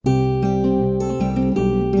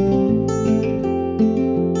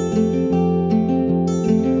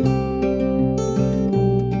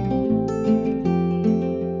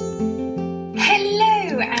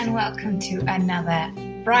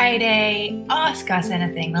Friday, Ask Us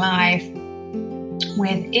Anything Live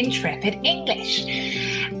with Intrepid English.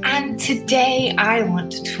 And today I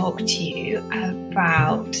want to talk to you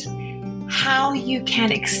about how you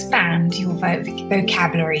can expand your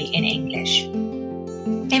vocabulary in English.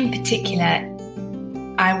 In particular,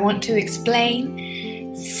 I want to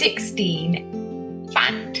explain 16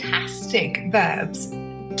 fantastic verbs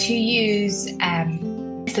to use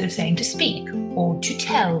instead of saying to speak or to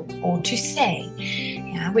tell or to say,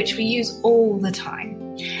 which we use all the time.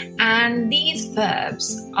 And these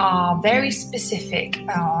verbs are very specific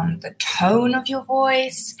on the tone of your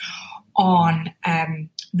voice, on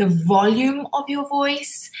the volume of your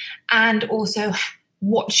voice, and also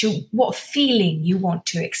what feeling you want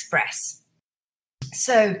to express.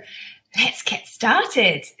 So let's get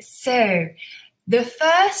started. So the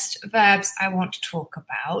first verbs I want to talk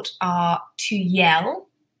about are to yell,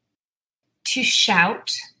 to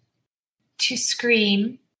shout, to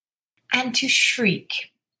scream, and to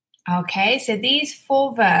shriek. Okay, so these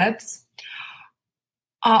 4 verbs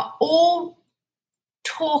are all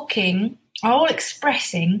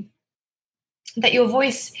expressing that your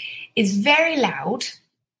voice is very loud,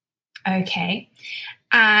 okay?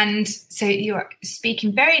 And so you're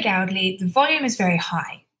speaking very loudly, the volume is very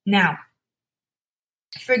high. Now,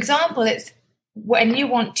 for example, it's when you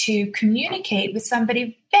want to communicate with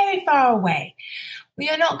somebody very far away. Well,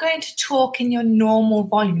 you're not going to talk in your normal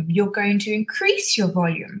volume. You're going to increase your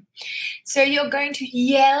volume. So you're going to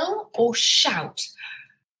yell or shout.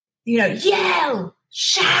 Yell,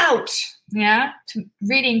 shout, to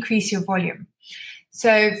really increase your volume.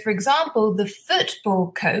 So, for example, the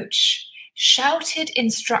football coach shouted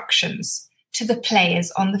instructions to the players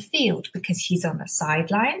on the field because he's on the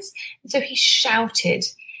sidelines. And so he shouted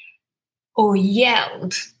or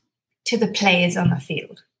yelled to the players on the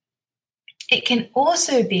field. It can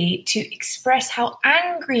also be to express how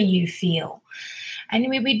angry you feel. And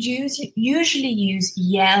we would usually use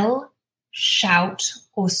yell, shout,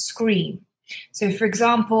 or scream. So, for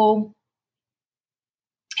example,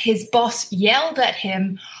 his boss yelled at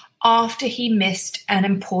him after he missed an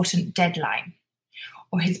important deadline.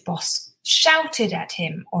 Or his boss shouted at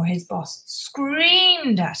him, or his boss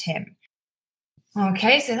screamed at him.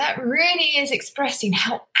 Okay, so that really is expressing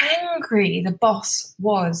how angry the boss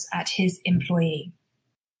was at his employee.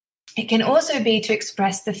 It can also be to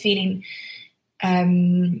express the feeling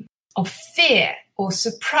of fear or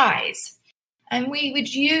surprise. And we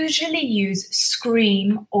would usually use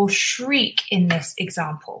scream or shriek in this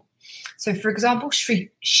example. So, for example,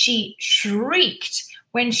 she shrieked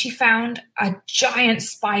when she found a giant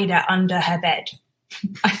spider under her bed.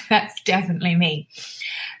 That's definitely me.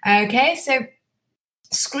 Okay, so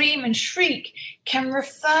scream and shriek can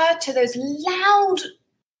refer to those loud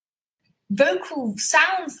vocal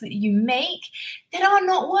sounds that you make that are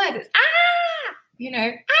not words.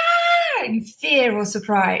 In fear or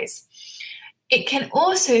surprise. It can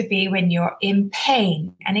also be when you're in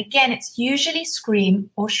pain. And again, it's usually scream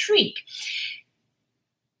or shriek.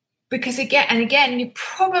 Because again, you're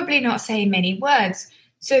probably not saying many words.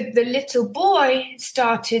 So the little boy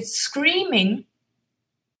started screaming.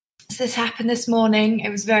 So this happened this morning.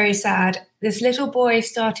 It was very sad. This little boy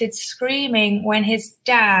started screaming when his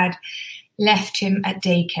dad left him at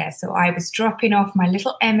daycare. So I was dropping off my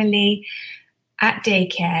little Emily at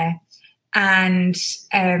daycare, and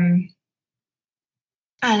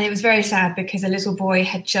it was very sad because a little boy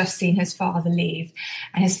had just seen his father leave.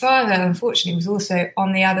 And his father, unfortunately, was also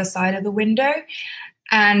on the other side of the window.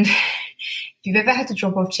 And if you've ever had to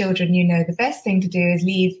drop off children, you know the best thing to do is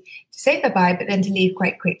leave to say bye-bye, but then to leave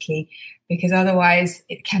quite quickly, because otherwise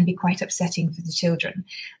it can be quite upsetting for the children.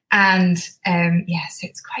 And so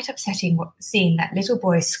it's quite upsetting seeing that little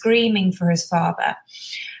boy screaming for his father.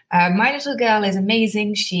 My little girl is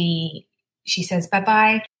amazing. She says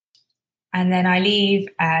bye-bye, and then I leave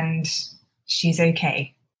and she's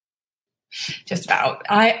okay. Just about.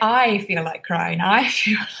 I feel like crying. I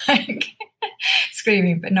feel like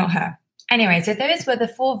screaming, but not her. Anyway, so those were the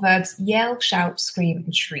 4 verbs: yell, shout, scream,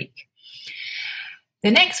 and shriek.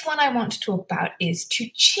 The next one I want to talk about is to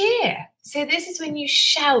cheer. So this is when you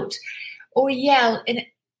shout or yell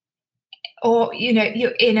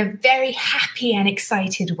you're in a very happy and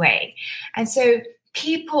excited way. And so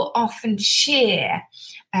people often cheer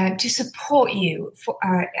to support you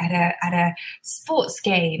at a sports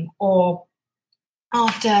game, or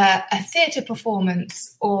after a theatre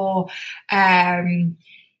performance, or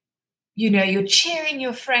you're cheering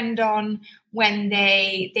your friend on when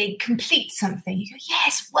they complete something. You go,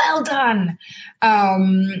 yes, well done.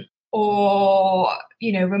 Or,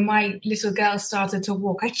 when my little girl started to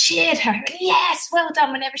walk, I cheered her. Yes, well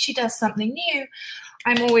done, whenever she does something new.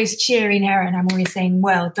 I'm always cheering her and I'm always saying,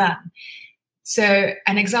 well done. So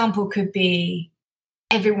an example could be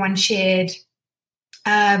everyone cheered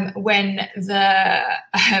when the,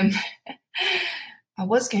 I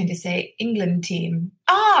was going to say England team.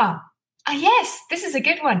 Yes, this is a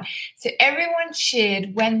good one. So everyone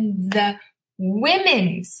cheered when the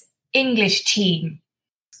women's English team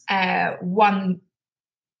won.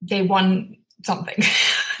 They won something.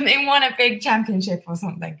 They won a big championship or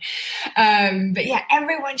something. But yeah,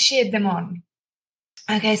 everyone cheered them on.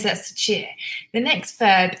 Okay, so that's to cheer. The next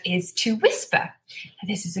verb is to whisper. And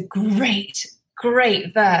this is a great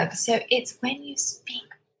verb. So it's when you speak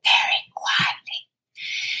very quietly.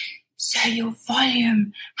 So your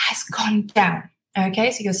volume has gone down.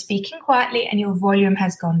 Okay, so you're speaking quietly and your volume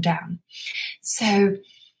has gone down. So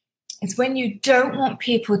it's when you don't want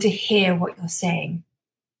people to hear what you're saying.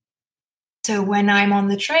 So when I'm on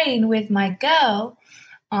the train with my girl,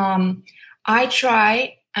 I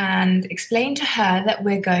try and explain to her that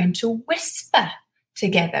we're going to whisper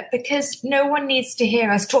together because no one needs to hear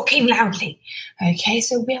us talking loudly. Okay,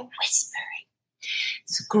 so we're whispering.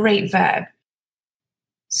 It's a great verb.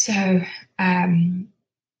 So,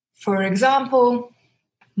 for example,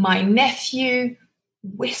 my nephew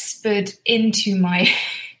whispered into my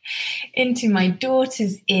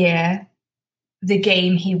daughter's ear the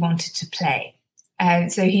game he wanted to play.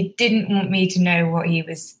 So he didn't want me to know what he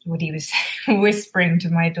was whispering to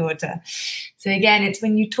my daughter. So again, it's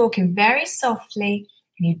when you're talking very softly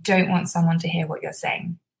and you don't want someone to hear what you're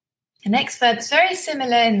saying. The next verb is very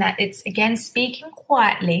similar in that it's again speaking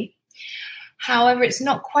quietly. However, it's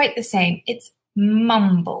not quite the same. It's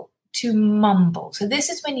mumble, to mumble. So this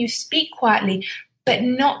is when you speak quietly, but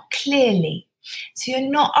not clearly. So you're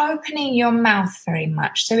not opening your mouth very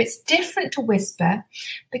much. So it's different to whisper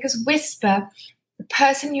because whisper, the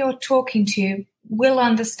person you're talking to will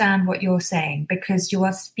understand what you're saying because you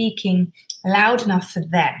are speaking loud enough for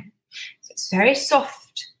them. So it's very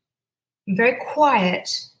soft, very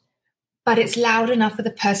quiet, but it's loud enough for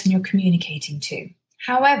the person you're communicating to.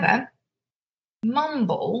 However,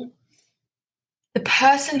 mumble, the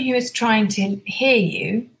person who is trying to hear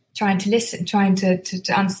you, trying to listen, trying to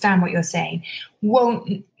understand what you're saying,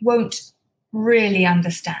 won't really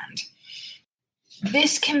understand.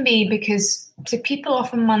 This can be because people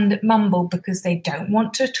often mumble because they don't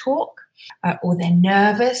want to talk, or they're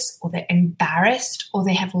nervous, or they're embarrassed, or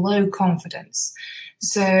they have low confidence.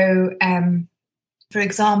 So, for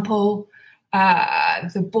example,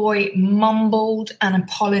 the boy mumbled an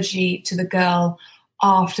apology to the girl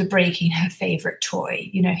after breaking her favorite toy.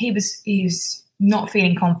 You know, he was not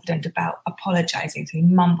feeling confident about apologizing, so he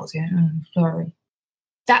mumbles, I'm sorry.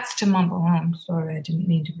 That's to mumble, I'm sorry, I didn't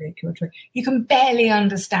mean to break your toy. You can barely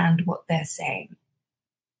understand what they're saying.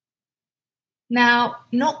 Now,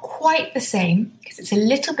 not quite the same, because it's a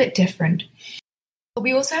little bit different, but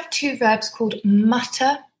we also have two verbs called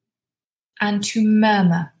mutter and to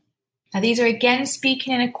murmur. Now, these are again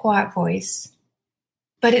speaking in a quiet voice,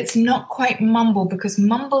 but it's not quite mumble because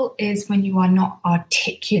mumble is when you are not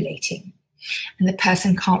articulating and the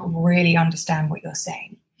person can't really understand what you're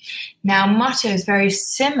saying. Now, mutter is very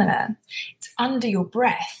similar. It's under your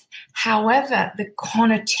breath. However, the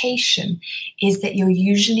connotation is that you're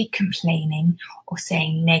usually complaining or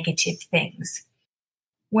saying negative things.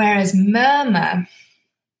 Whereas murmur,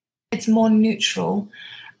 it's more neutral,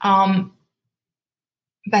 but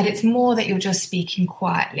it's more that you're just speaking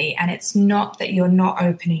quietly and it's not that you're not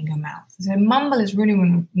opening your mouth. So mumble is really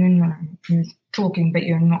when you're talking, but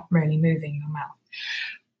you're not really moving your mouth.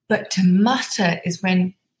 But to mutter is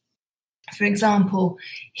when, for example,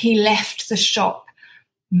 he left the shop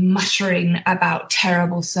muttering about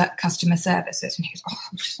terrible customer service. So it's when he goes,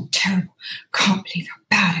 it was just terrible. Can't believe how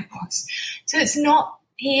bad it was. So it's not,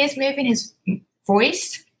 he is moving his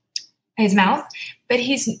voice, his mouth, but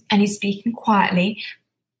he's speaking quietly,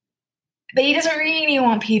 but he doesn't really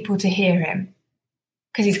want people to hear him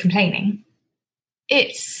because he's complaining.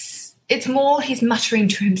 It's more he's muttering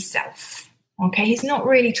to himself. Okay, he's not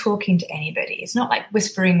really talking to anybody. It's not like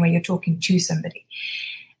whispering where you're talking to somebody.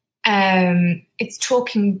 It's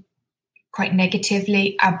talking quite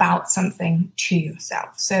negatively about something to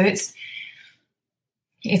yourself. So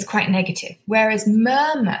it's quite negative. Whereas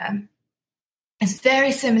murmur is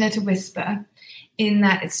very similar to whisper in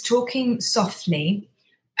that it's talking softly,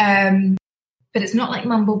 but it's not like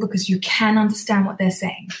mumble because you can understand what they're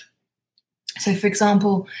saying. So, for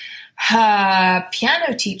example, her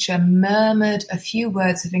piano teacher murmured a few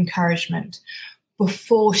words of encouragement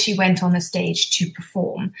before she went on the stage to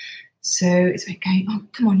perform. So it's like going, oh,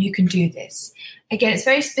 come on, you can do this. Again, it's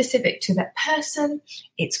very specific to that person.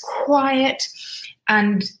 It's quiet.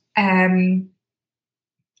 And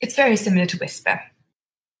it's very similar to whisper.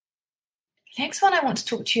 The next one I want to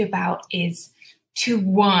talk to you about is to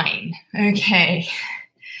whine. Okay.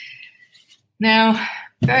 Now,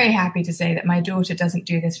 very happy to say that my daughter doesn't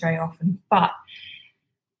do this very often, but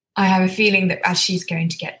I have a feeling that as she's going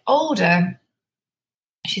to get older,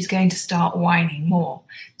 she's going to start whining more.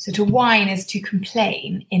 So to whine is to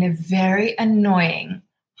complain in a very annoying,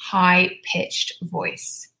 high-pitched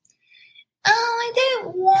voice. Oh, I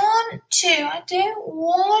don't want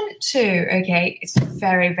to. Okay, it's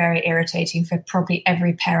very, very irritating for probably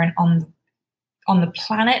every parent on the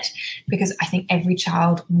planet, because I think every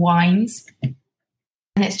child whines, and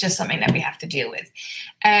it's just something that we have to deal with.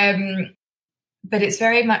 But it's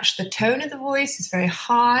very much the tone of the voice is very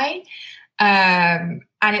high, and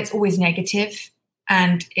it's always negative,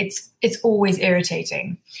 and it's always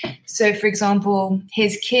irritating. So, for example,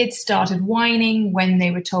 his kids started whining when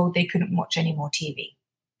they were told they couldn't watch any more TV.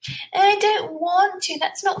 I don't want to.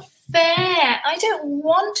 That's not fair. I don't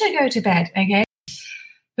want to go to bed. Okay.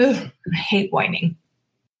 Ugh, I hate whining.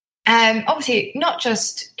 Obviously, not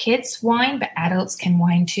just kids whine, but adults can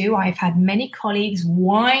whine too. I've had many colleagues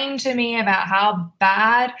whine to me about how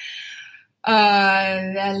bad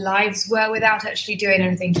their lives were without actually doing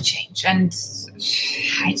anything to change. And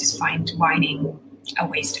I just find whining a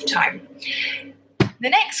waste of time. The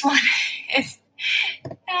next one is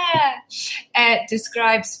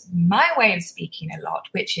describes my way of speaking a lot,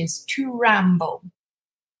 which is to ramble.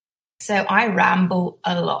 So I ramble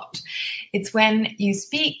a lot. It's when you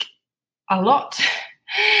speak a lot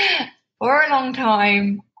for a long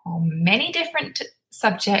time on many different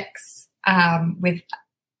subjects with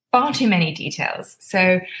far too many details.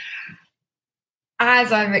 So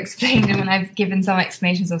as I've explained, and when I've given some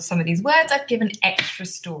explanations of some of these words, I've given extra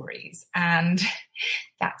stories, and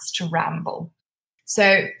that's to ramble.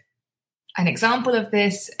 So an example of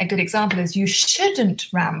this, a good example is you shouldn't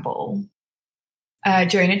ramble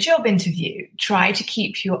during a job interview. Try to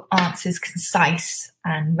keep your answers concise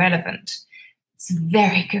and relevant. It's a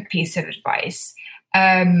very good piece of advice.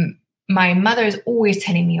 My mother is always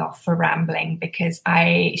telling me off for rambling because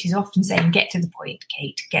she's often saying, get to the point,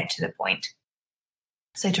 Kate, get to the point.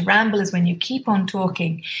 So to ramble is when you keep on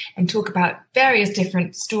talking and talk about various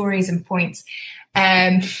different stories and points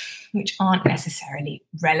which aren't necessarily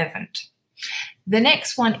relevant. The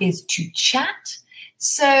next one is to chat.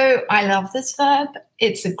 So I love this verb.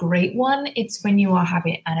 It's a great one. It's when you are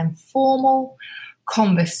having an informal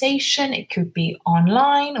conversation. It could be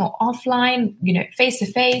online or offline, face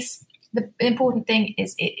to face. The important thing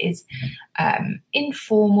is it is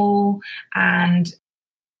informal and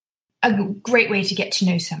a great way to get to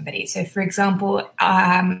know somebody. So, for example,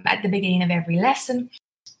 at the beginning of every lesson,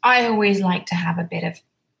 I always like to have a bit of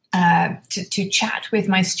to chat with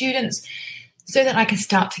my students so that I can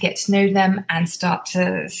start to get to know them and start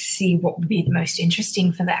to see what would be the most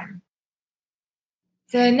interesting for them.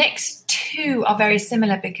 The next two are very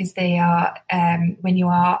similar because they are when you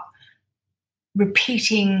are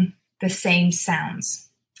repeating the same sounds.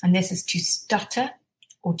 And this is to stutter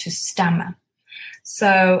or to stammer.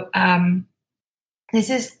 So this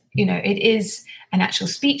is, it is an actual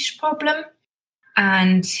speech problem,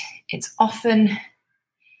 and it's often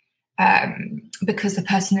because the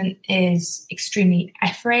person is extremely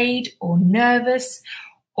afraid or nervous,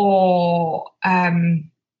 or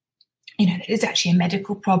it's actually a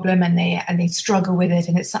medical problem, and they struggle with it,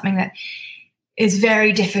 and it's something that is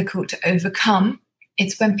very difficult to overcome.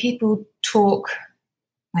 It's when people talk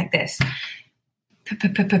like this.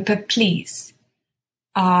 Please.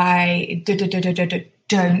 I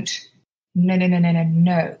don't.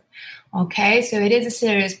 No. Okay, so it is a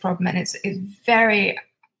serious problem, and it's very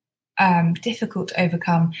difficult to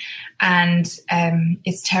overcome, and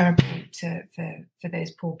it's terrible for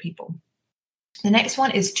those poor people. The next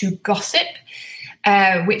one is to gossip,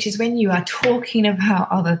 which is when you are talking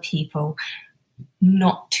about other people,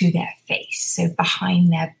 not to their face, so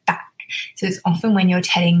behind their back. So it's often when you're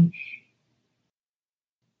telling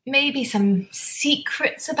maybe some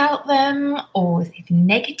secrets about them or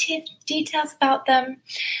negative details about them.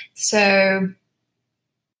 So,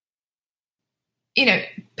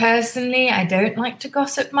 personally, I don't like to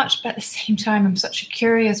gossip much, but at the same time, I'm such a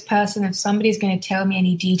curious person. If somebody's going to tell me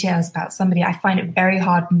any details about somebody, I find it very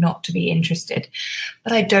hard not to be interested.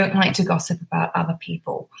 But I don't like to gossip about other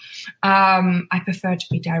people. I prefer to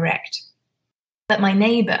be direct. But my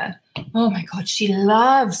neighbor, oh my God, she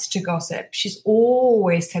loves to gossip. She's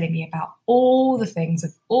always telling me about all the things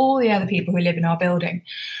of all the other people who live in our building,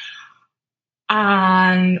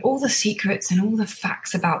 and all the secrets and all the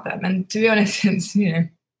facts about them. And to be honest, it's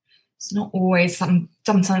not always some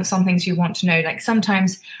things you want to know. Like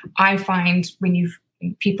sometimes I find when you've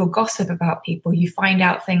people gossip about people, you find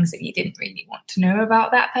out things that you didn't really want to know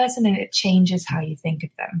about that person, and it changes how you think of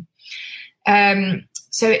them.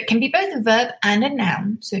 So it can be both a verb and a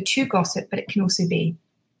noun, so to gossip, but it can also be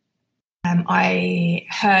I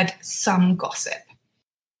heard some gossip.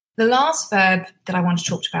 The last verb that I want to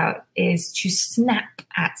talk about is to snap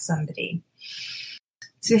at somebody.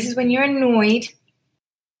 So this is when you're annoyed,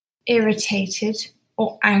 irritated,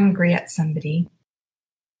 or angry at somebody,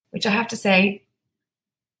 which I have to say,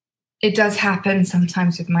 it does happen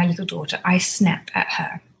sometimes with my little daughter. I snap at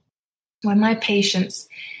her. When my patience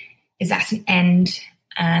is at an end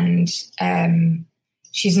and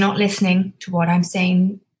she's not listening to what I'm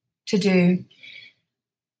saying to do,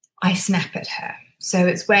 I snap at her. So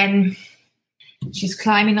it's when she's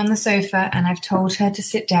climbing on the sofa and I've told her to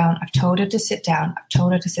sit down, I've told her to sit down, I've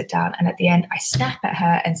told her to sit down. And at the end, I snap at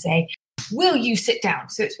her and say, will you sit down?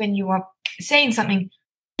 So it's when you are saying something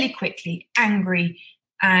really quickly, angry,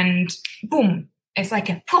 and boom, it's like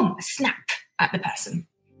a boom, a snap at the person.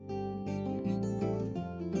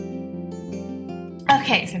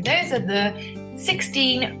 Okay, so those are the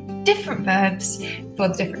 16 different verbs for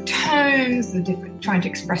the different tones, the different trying to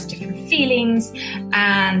express different feelings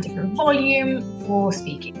and different volume for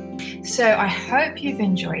speaking. So I hope you've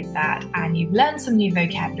enjoyed that and you've learned some new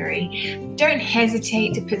vocabulary. Don't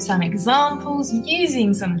hesitate to put some examples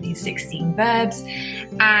using some of these 16 verbs,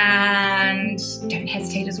 and don't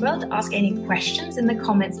hesitate as well to ask any questions in the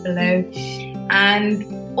comments below.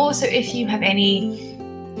 And also, if you have any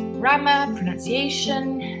grammar,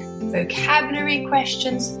 pronunciation, vocabulary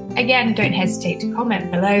questions, again, don't hesitate to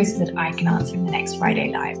comment below so that I can answer in the next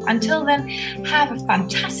Friday Live. Until then, have a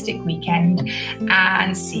fantastic weekend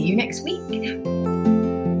and see you next week.